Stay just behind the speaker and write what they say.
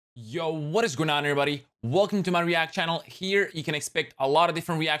Yo, what is going on, everybody? Welcome to my React channel. Here you can expect a lot of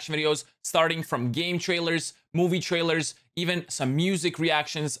different reaction videos, starting from game trailers, movie trailers, even some music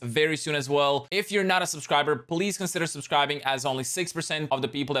reactions very soon as well. If you're not a subscriber, please consider subscribing, as only 6% of the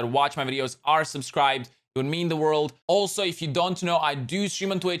people that watch my videos are subscribed. It would mean the world. Also, if you don't know, I do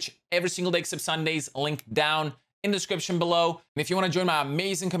stream on Twitch every single day except Sundays. Link down in the description below. And if you want to join my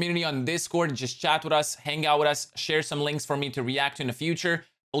amazing community on Discord, just chat with us, hang out with us, share some links for me to react to in the future,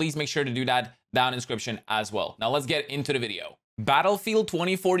 please make sure to do that down in the description as well. Now let's get into the video. Battlefield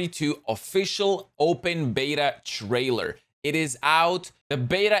 2042 official open beta trailer. It is out. The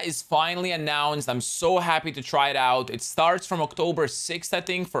beta is finally announced. I'm so happy to try it out. It starts from October 6th, I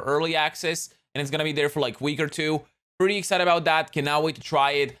think, for early access, and it's gonna be there for like a week or two. Pretty excited about that. Cannot wait to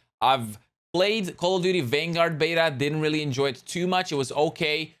try it. I've played Call of Duty Vanguard beta. Didn't really enjoy it too much. It was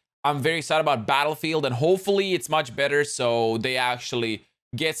okay. I'm very excited about Battlefield, and hopefully it's much better so they actually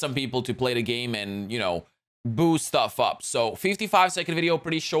get some people to play the game and, you know, boost stuff up. So 55-second video,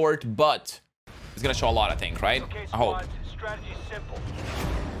 pretty short, but it's gonna show a lot, I think, right? Okay, I hope. Strategy simple.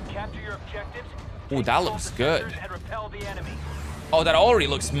 Capture your objectives. Ooh, that looks good. And repel the enemy. Oh, that already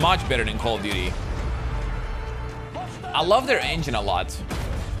looks much better than Call of Duty. I love their engine a lot.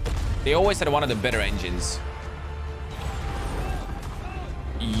 They always had one of the better engines.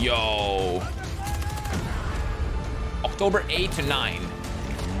 Yo. October 8 to 9.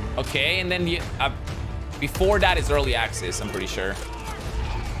 Okay, and then the before that is early access, I'm pretty sure.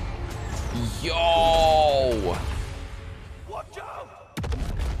 Yo. Watch out.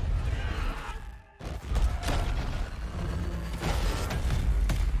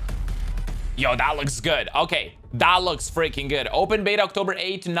 Yo, that looks good. Okay, that looks freaking good. Open beta October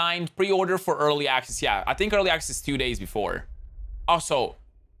 8 to 9. Pre-order for early access. Yeah, I think early access 2 days before. Also,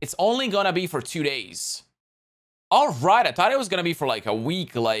 it's only gonna be for 2 days. All right, I thought it was gonna be for like a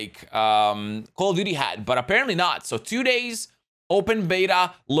week, like Call of Duty had, but apparently not. So 2 days, open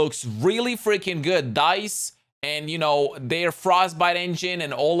beta, looks really freaking good. DICE and, you know, their Frostbite engine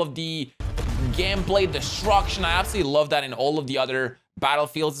and all of the gameplay destruction. I absolutely love that in all of the other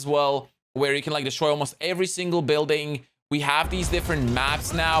Battlefields as well, where you can like destroy almost every single building. We have these different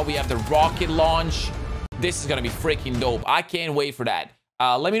maps now. We have the rocket launch. This is gonna be freaking dope. I can't wait for that.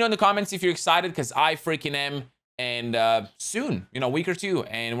 Let me know in the comments if you're excited, because I freaking am. And soon, you know, a week or two,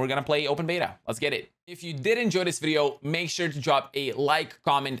 and we're gonna play open beta. Let's get it. If you did enjoy this video, make sure to drop a like,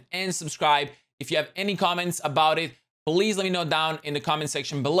 comment, and subscribe. If you have any comments about it, please let me know down in the comment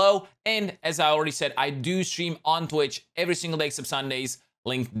section below. And as I already said, I do stream on Twitch every single day except Sundays.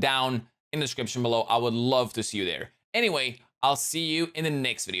 Link down in the description below. I would love to see you there. Anyway, I'll see you in the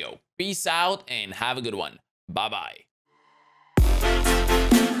next video. Peace out and have a good one. Bye-bye.